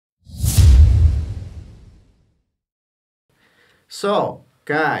So,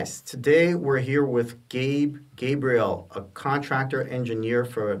 guys, today we're here with Gabe Gabrielle, a contractor engineer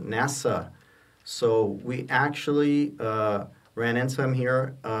for NASA. So we actually ran into him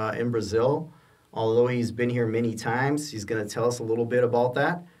here in Brazil. Although he's been here many times, he's going to tell us a little bit about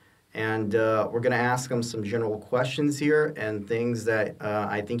that. And we're going to ask him some general questions here and things that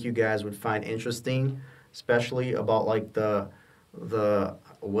I think you guys would find interesting, especially about like the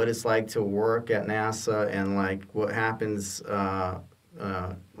what it's like to work at NASA and like what happens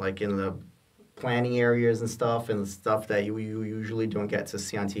like in the planning areas and stuff stuff that you usually don't get to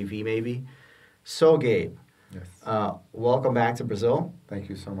see on TV maybe. So Gabe, yes. Welcome back to Brazil. Thank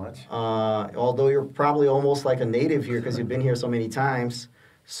you so much. Although you're probably almost like a native here because you've been here so many times.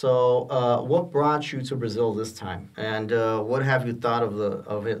 So what brought you to Brazil this time? And what have you thought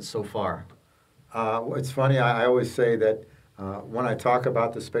of it so far? It's funny, I always say that when I talk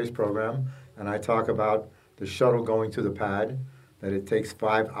about the space program and I talk about the shuttle going to the pad, that it takes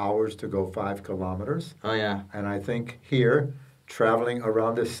 5 hours to go 5 kilometers. Oh, yeah. And I think here, traveling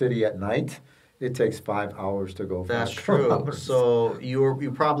around the city at night, it takes 5 hours to go 5 That's kilometers. true. So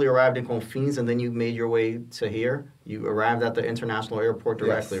you probably arrived in Confins and then you made your way to here. You arrived at the international airport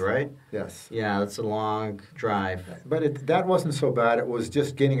directly, Yes. right? Yes. Yeah, that's a long drive. But that wasn't so bad. It was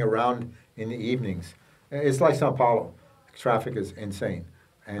just getting around in the evenings. It's like Sao Paulo. Traffic is insane.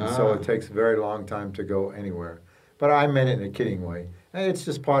 And so it takes a very long time to go anywhere. But I meant it in a kidding way. And it's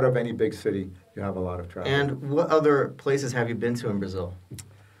just part of any big city. You have a lot of traffic. And what other places have you been to in Brazil?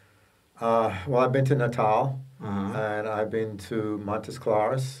 Well, I've been to Natal, Uh-huh. and I've been to Montes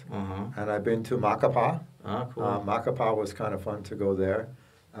Claros, Uh-huh. and I've been to Macapá. Oh, cool. Macapá was kind of fun to go there.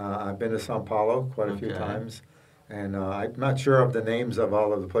 I've been to São Paulo quite a few Okay. times, and I'm not sure of the names of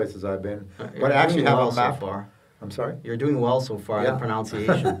all of the places I've been, You're but I actually doing have well a map. so far. I'm sorry? You're doing well so far, the Yeah.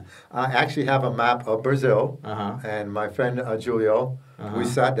 pronunciation. I actually have a map of Brazil, Uh-huh. and my friend Julio, Uh-huh. we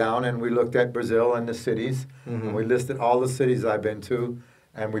sat down and we looked at Brazil and the cities, Mhm. and we listed all the cities I've been to,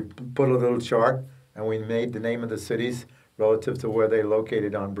 and we put a little chart, and we made the name of the cities relative to where they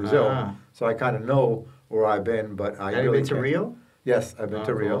located on Brazil. Ah. So I kind of know where I've been, but I Have you really been to can't- Rio? Yes, I've been Oh,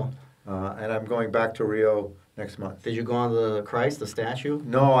 to Rio, cool. and I'm going back to Rio next month. Did you go on the Christ, the statue?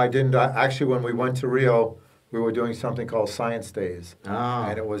 No, I didn't. Actually, when we went to Rio, we were doing something called Science Days. Oh.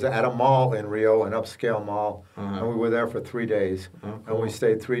 And it was at a mall in Rio, an upscale mall, Uh-huh. and we were there for 3 days. Oh, And cool. we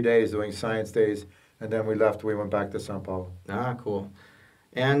stayed 3 days doing Science Days, and then we left. We went back to Sao Paulo. Ah, cool.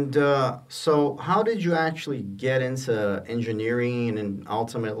 And so how did you actually get into engineering and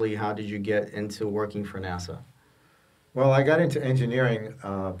ultimately how did you get into working for NASA? Well, I got into engineering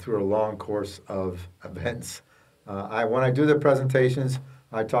through a long course of events. When I do the presentations,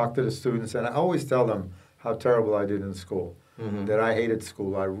 I talk to the students, and I always tell them how terrible I did in school, Mhm. that I hated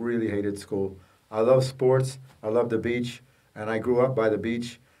school. I really hated school. I love sports. I love the beach, and I grew up by the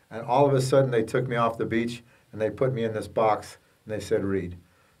beach. And all of a sudden, they took me off the beach, and they put me in this box, and they said, read.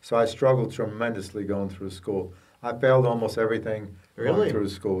 So I struggled tremendously going through school. I failed almost everything Really? going through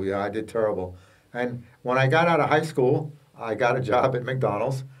school. Yeah, I did terrible. And when I got out of high school, I got a job at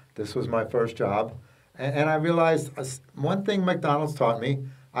McDonald's. This was my first job. And I realized one thing McDonald's taught me,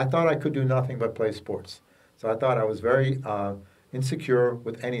 I thought I could do nothing but play sports. So I thought I was very insecure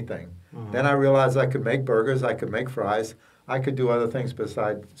with anything. Mhm. Then I realized I could make burgers, I could make fries, I could do other things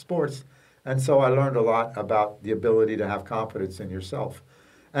besides sports. And so I learned a lot about the ability to have confidence in yourself.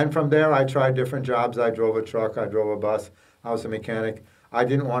 And from there, I tried different jobs. I drove a truck, I drove a bus, I was a mechanic. I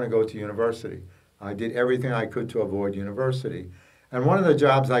didn't want to go to university. I did everything I could to avoid university. And one of the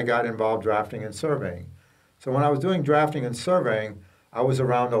jobs I got involved drafting and surveying. So when I was doing drafting and surveying, I was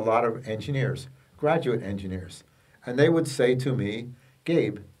around a lot of engineers, graduate engineers. And they would say to me,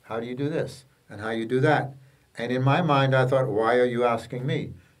 Gabe, how do you do this? And how you do that? And in my mind, I thought, why are you asking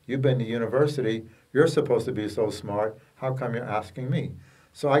me? You've been to university. You're supposed to be so smart. How come you're asking me?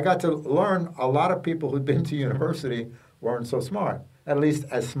 So I got to learn a lot of people who'd been to university weren't so smart, at least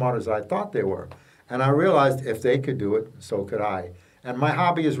as smart as I thought they were. And I realized if they could do it, so could I. And my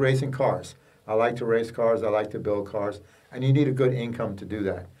hobby is racing cars. I like to race cars. I like to build cars. And you need a good income to do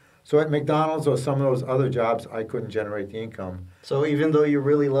that. So at McDonald's or some of those other jobs, I couldn't generate the income. So even though you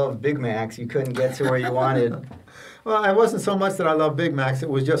really love Big Macs, you couldn't get to where you wanted. Well, it wasn't so much that I love Big Macs. It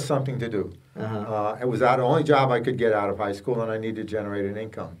was just something to do. Uh-huh. It was the only job I could get out of high school, and I needed to generate an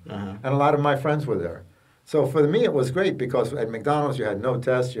income. Uh-huh. And a lot of my friends were there. So for me, it was great because at McDonald's, you had no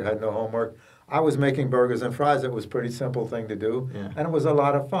tests, you had no homework. I was making burgers and fries. It was a pretty simple thing to do, Yeah. and it was a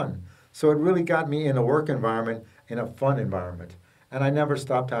lot of fun. So it really got me in a work environment, in a fun environment. And I never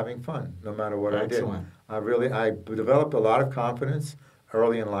stopped having fun, no matter what Excellent. I did. I developed a lot of confidence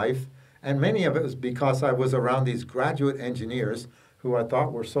early in life, And many of it was because I was around these graduate engineers who I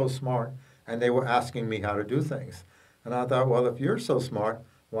thought were so smart, and they were asking me how to do things. And I thought, well, if you're so smart,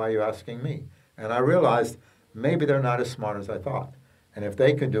 why are you asking me? And I realized maybe they're not as smart as I thought. And if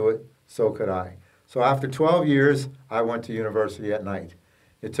they could do it, so could I. So after 12 years, I went to university at night.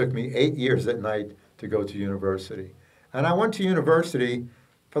 It took me 8 years at night to go to university. And I went to university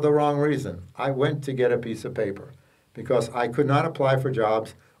for the wrong reason. I went to get a piece of paper because I could not apply for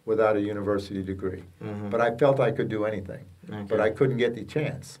jobs without a university degree. But I felt I could do anything, but I couldn't get the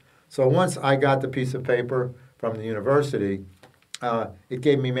chance. So once I got the piece of paper from the university, it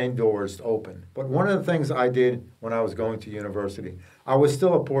gave me many doors to open. But one of the things I did when I was going to university, I was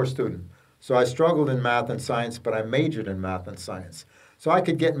still a poor student. So I struggled in math and science, but I majored in math and science. So I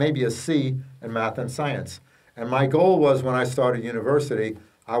could get maybe a C in math and science. And my goal was when I started university,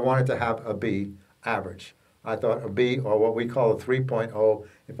 I wanted to have a B average. I thought a B, or what we call a 3.0,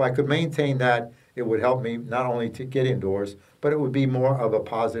 if I could maintain that, it would help me not only to get indoors, but it would be more of a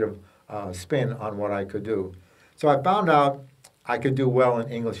positive spin on what I could do. So I found out I could do well in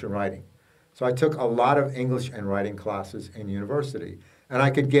English and writing. So I took a lot of English and writing classes in university. And I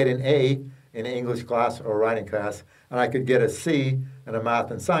could get an A in an English class or writing class, and I could get a C in a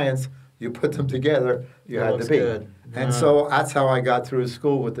math and science. You put them together, you had the B. Good. And so that's how I got through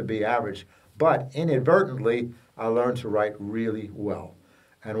school with the B average. But inadvertently, I learned to write really well.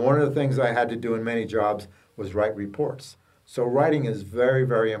 And one of the things I had to do in many jobs was write reports. So writing is very,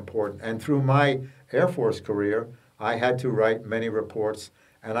 very important. And through my Air Force career, I had to write many reports,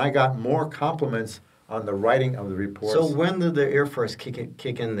 and I got more compliments on the writing of the reports. So when did the Air Force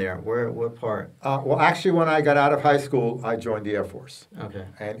kick in there? What part? Well, actually, when I got out of high school, I joined the Air Force. Okay.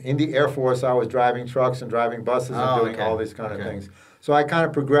 And in the Air Force, I was driving trucks and driving buses and doing all these kind of things. So I kind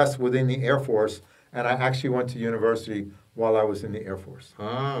of progressed within the Air Force, and I actually went to university while I was in the Air Force.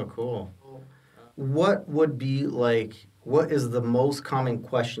 Oh, cool. What is the most common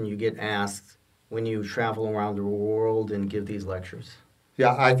question you get asked when you travel around the world and give these lectures?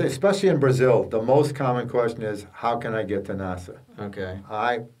 Yeah, I think especially in Brazil, the most common question is, how can I get to NASA? Okay.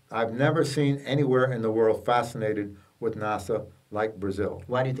 I've never seen anywhere in the world fascinated with NASA like Brazil.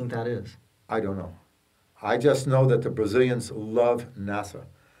 Why do you think that is? I don't know. I just know that the Brazilians love NASA.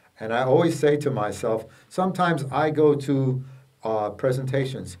 And I always say to myself, sometimes I go to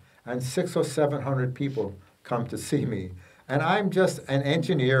presentations and 600 or 700 people come to see me. And I'm just an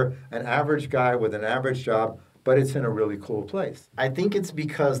engineer, an average guy with an average job, but it's in a really cool place. I think it's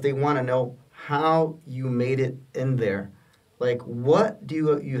because they want to know how you made it in there. Like, what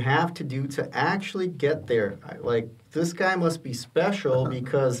do you have to do to actually get there? Like, this guy must be special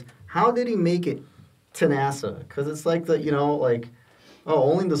because how did he make it to NASA? Because it's like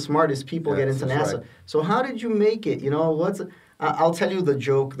only the smartest people get into NASA. Right. So how did you make it? I'll tell you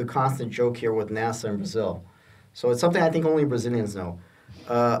the constant joke here with NASA in Brazil. So it's something I think only Brazilians know.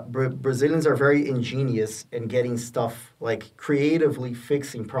 Brazilians are very ingenious in getting stuff, like creatively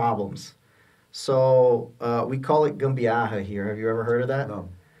fixing problems. So we call it gambiarra here. Have you ever heard of that? No.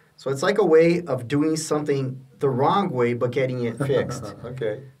 So it's like a way of doing something the wrong way but getting it fixed.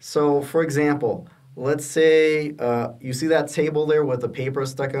 Okay. So, for example, let's say you see that table there with the paper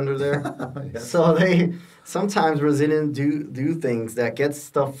stuck under there? Yes. So sometimes Brazilians do things that get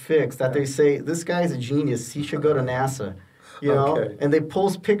stuff fixed that they say, this guy's a genius, he should go to NASA. You know, and they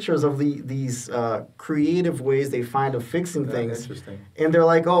post pictures of these creative ways they find of fixing things. Interesting. And they're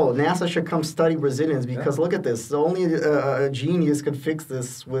like, oh, NASA should come study Brazilians because look at this. Only a genius could fix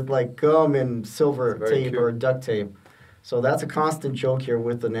this with like gum and silver tape or duct tape. So that's a constant joke here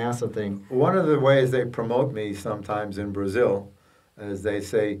with the NASA thing. One of the ways they promote me sometimes in Brazil is they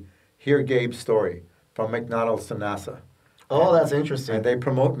say, hear Gabe's story, from McDonald's to NASA. Oh, that's interesting. And they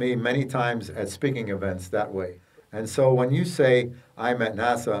promote me many times at speaking events that way. And so when you say, I'm at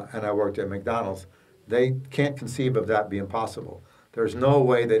NASA and I worked at McDonald's, they can't conceive of that being possible. There's no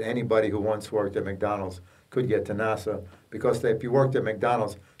way that anybody who once worked at McDonald's could get to NASA, because if you worked at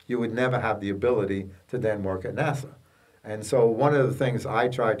McDonald's, you would never have the ability to then work at NASA. And so one of the things I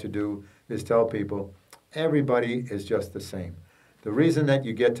try to do is tell people, everybody is just the same. The reason that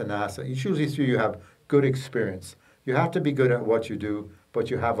you get to NASA, it's usually through you have good experience. You have to be good at what you do, but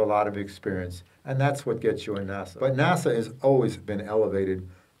you have a lot of experience. And that's what gets you in NASA. But NASA has always been elevated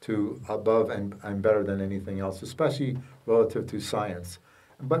to above and better than anything else, especially relative to science.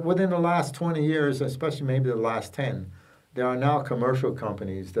 But within the last 20 years, especially maybe the last 10, there are now commercial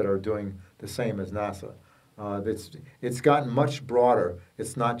companies that are doing the same as NASA. It's gotten much broader.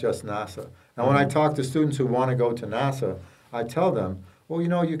 It's not just NASA. And when I talk to students who want to go to NASA, I tell them, well,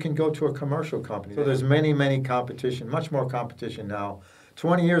 you can go to a commercial company. So there's many competition, much more competition now,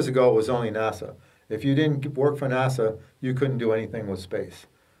 20 years ago, it was only NASA. If you didn't work for NASA, you couldn't do anything with space.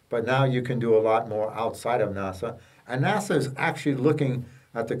 But now you can do a lot more outside of NASA. And NASA is actually looking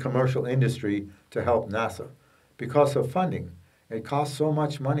at the commercial industry to help NASA because of funding. It costs so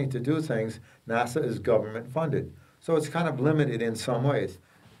much money to do things. NASA is government funded. So it's kind of limited in some ways.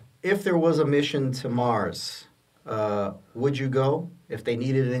 If there was a mission to Mars, would you go? If they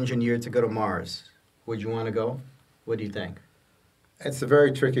needed an engineer to go to Mars, would you want to go? What do you think? It's a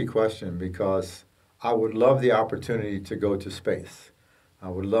very tricky question because I would love the opportunity to go to space. I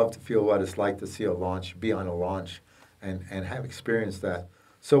would love to feel what it's like to see a launch, be on a launch, and have experienced that.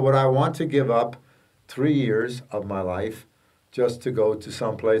 So would I want to give up 3 years of my life just to go to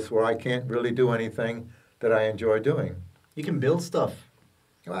some place where I can't really do anything that I enjoy doing? You can build stuff.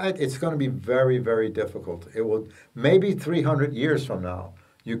 It's going to be very, very difficult. It will, maybe 300 years from now,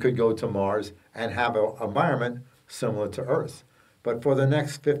 you could go to Mars and have an environment similar to Earth. But for the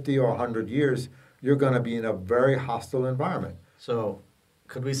next 50 or 100 years, you're going to be in a very hostile environment. So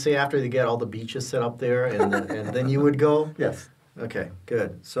could we say after they get all the beaches set up there and then you would go? Yes. Okay,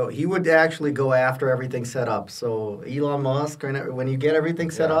 good. So he would actually go after everything set up. So Elon Musk, when you get everything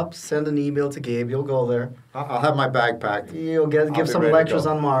set up, send an email to Gabe. You'll go there. I'll have my bag packed. You'll give some lectures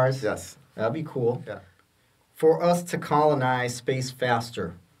on Mars. Yes. That'd be cool. Yeah. For us to colonize space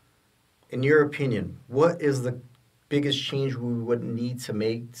faster, in your opinion, what is the biggest change we would need to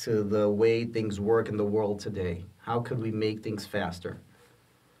make to the way things work in the world today? How could we make things faster?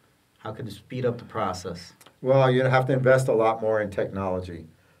 How could it speed up the process? Well, you have to invest a lot more in technology.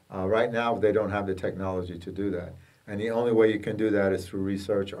 Right now, they don't have the technology to do that. And the only way you can do that is through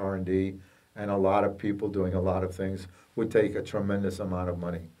research, R&D, and a lot of people doing a lot of things would take a tremendous amount of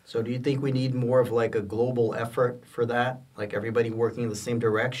money. So do you think we need more of like a global effort for that? Like everybody working in the same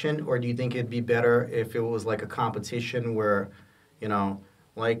direction? Or do you think it'd be better if it was like a competition where, you know,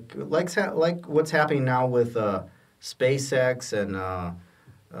 like what's happening now with SpaceX and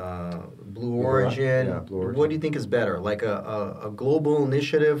Blue Origin. Yeah, Blue Origin. What do you think is better? Like a global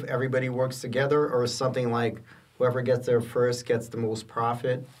initiative, everybody works together, or something like whoever gets there first gets the most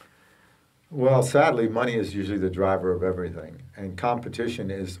profit? Well, sadly, money is usually the driver of everything, and competition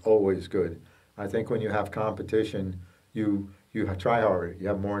is always good. I think when you have competition, you try harder. You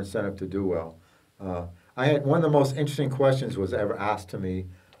have more incentive to do well. I had one of the most interesting questions was ever asked to me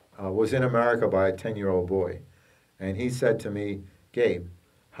was in America by a 10-year-old boy, and he said to me, "Gabe,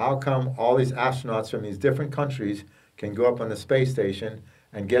 how come all these astronauts from these different countries can go up on the space station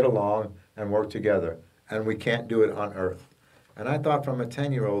and get along and work together, and we can't do it on Earth?" And I thought from a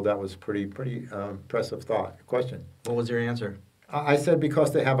 10-year-old that was pretty impressive question. What was your answer? I said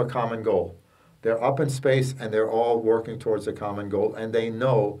because they have a common goal. They're up in space and they're all working towards a common goal, and they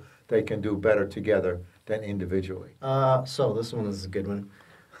know they can do better together than individually. So this one is a good one.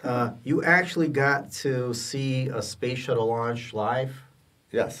 You actually got to see a space shuttle launch live?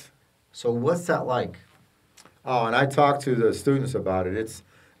 Yes. So what's that like? Oh, and I talked to the students about it.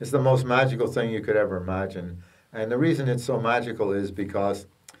 It's the most magical thing you could ever imagine. And the reason it's so magical is because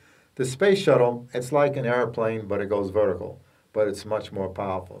the space shuttle, it's like an airplane, but it goes vertical, but it's much more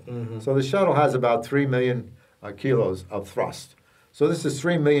powerful. Mm-hmm. So the shuttle has about 3 million kilos of thrust. So this is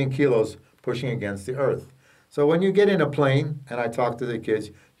 3 million kilos pushing against the Earth. So when you get in a plane, and I talk to the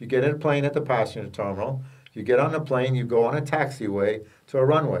kids, you get in a plane at the passenger terminal, you get on the plane, you go on a taxiway to a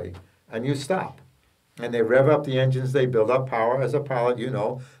runway, and you stop. And they rev up the engines, they build up power. As a pilot, you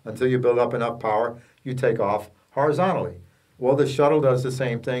know, until you build up enough power, you take off horizontally. Well, the shuttle does the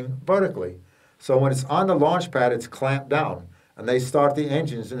same thing vertically. So when it's on the launch pad, it's clamped down, and they start the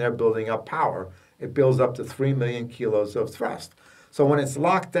engines, and they're building up power. It builds up to 3 million kilos of thrust. So when it's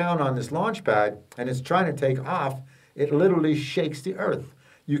locked down on this launch pad, and it's trying to take off, it literally shakes the Earth.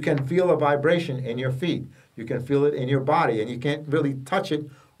 You can feel a vibration in your feet. You can feel it in your body, and you can't really touch it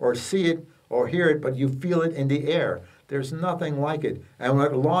or see it or hear it, but you feel it in the air. There's nothing like it. And when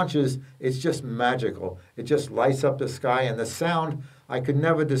it launches, it's just magical. It just lights up the sky, and the sound, I could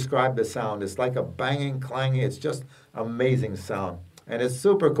never describe the sound. It's like a banging, clanging. It's just amazing sound. And it's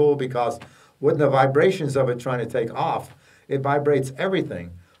super cool because with the vibrations of it trying to take off, it vibrates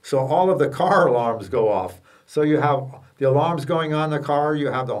everything. So all of the car alarms go off. So you have the alarms going on in the car, you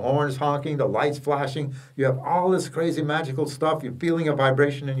have the horns honking, the lights flashing, you have all this crazy magical stuff, you're feeling a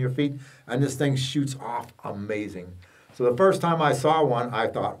vibration in your feet, and this thing shoots off amazing. So the first time I saw one, I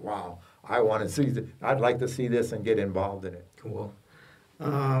thought, wow, I'd like to see this and get involved in it. Cool.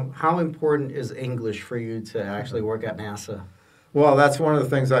 How important is English for you to actually work at NASA? Well, that's one of the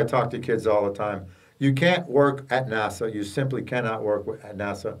things I talk to kids all the time. You can't work at NASA, you simply cannot work at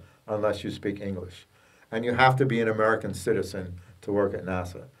NASA unless you speak English. And you have to be an American citizen to work at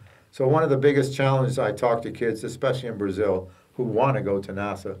NASA. So one of the biggest challenges I talk to kids, especially in Brazil, who want to go to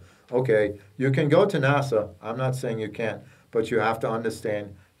NASA, okay, you can go to NASA, I'm not saying you can't, but you have to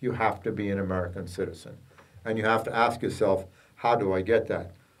understand you have to be an American citizen. And you have to ask yourself, how do I get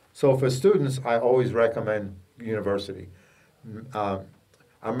that? So for students, I always recommend university.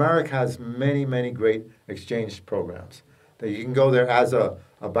 America has many, many great exchange programs. That you can go there as a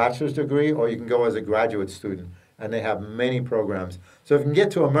bachelor's degree or you can go as a graduate student, and they have many programs. So if you can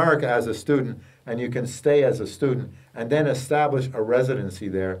get to America as a student and you can stay as a student and then establish a residency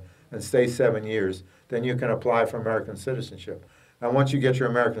there and stay 7 years, then you can apply for American citizenship. And once you get your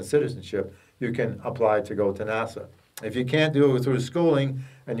American citizenship, you can apply to go to NASA. If you can't do it through schooling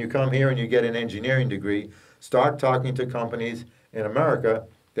and you come here and you get an engineering degree, start talking to companies in America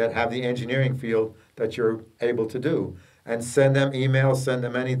that have the engineering field that you're able to do. And send them emails, send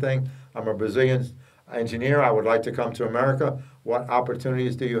them anything. I'm a Brazilian engineer. I would like to come to America. What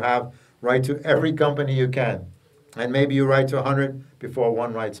opportunities do you have? Write to every company you can. And maybe you write to 100 before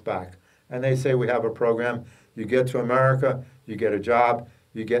one writes back. And they say, we have a program. You get to America, you get a job,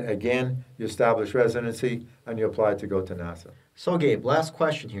 you establish residency, and you apply to go to NASA. So Gabe, last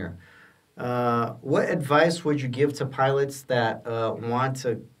question here. What advice would you give to pilots that want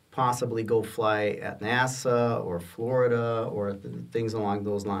to possibly go fly at NASA or Florida or things along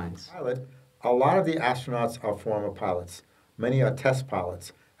those lines? A lot of the astronauts are former pilots. Many are test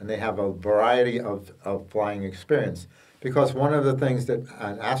pilots, and they have a variety of flying experience. Because one of the things that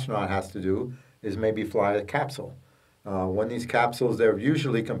an astronaut has to do is maybe fly a capsule. When these capsules, they're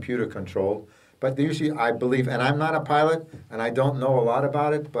usually computer controlled, but usually I believe, and I'm not a pilot, and I don't know a lot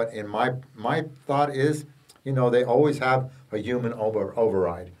about it, but in my thought is, they always have a human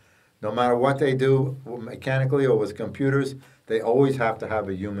override. No matter what they do mechanically or with computers, they always have to have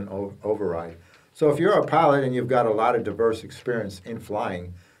a human override. So if you're a pilot and you've got a lot of diverse experience in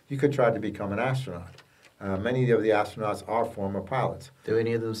flying, you could try to become an astronaut. Many of the astronauts are former pilots. Do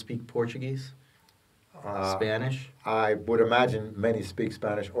any of them speak Portuguese? Spanish? I would imagine many speak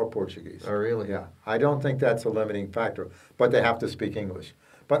Spanish or Portuguese. Oh, really? Yeah. I don't think that's a limiting factor, but they have to speak English.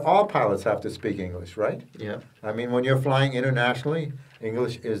 But all pilots have to speak English, right? Yeah. I mean, when you're flying internationally,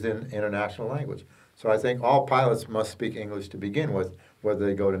 English is the international language. So I think all pilots must speak English to begin with, whether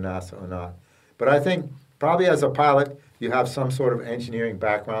they go to NASA or not. But I think probably as a pilot, you have some sort of engineering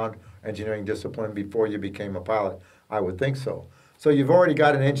background, engineering discipline before you became a pilot. I would think so. So you've already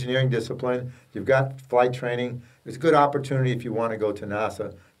got an engineering discipline, you've got flight training. It's a good opportunity if you want to go to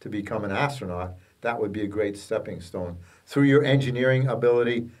NASA to become an astronaut. That would be a great stepping stone through your engineering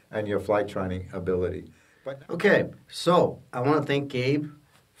ability and your flight training ability. Okay, so I want to thank Gabe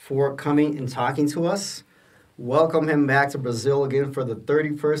for coming and talking to us. Welcome him back to Brazil again for the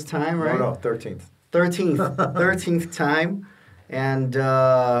 31st time, right? No, 13th. 13th time. And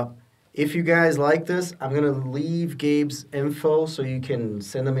if you guys like this, I'm going to leave Gabe's info so you can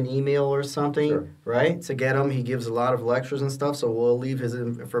send him an email or something, Sure. right? To get him. He gives a lot of lectures and stuff, so we'll leave his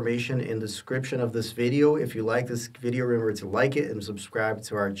information in the description of this video. If you like this video, remember to like it and subscribe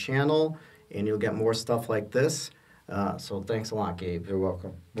to our channel, and you'll get more stuff like this. So thanks a lot, Gabe. You're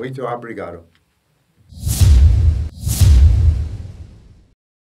welcome. Muito obrigado.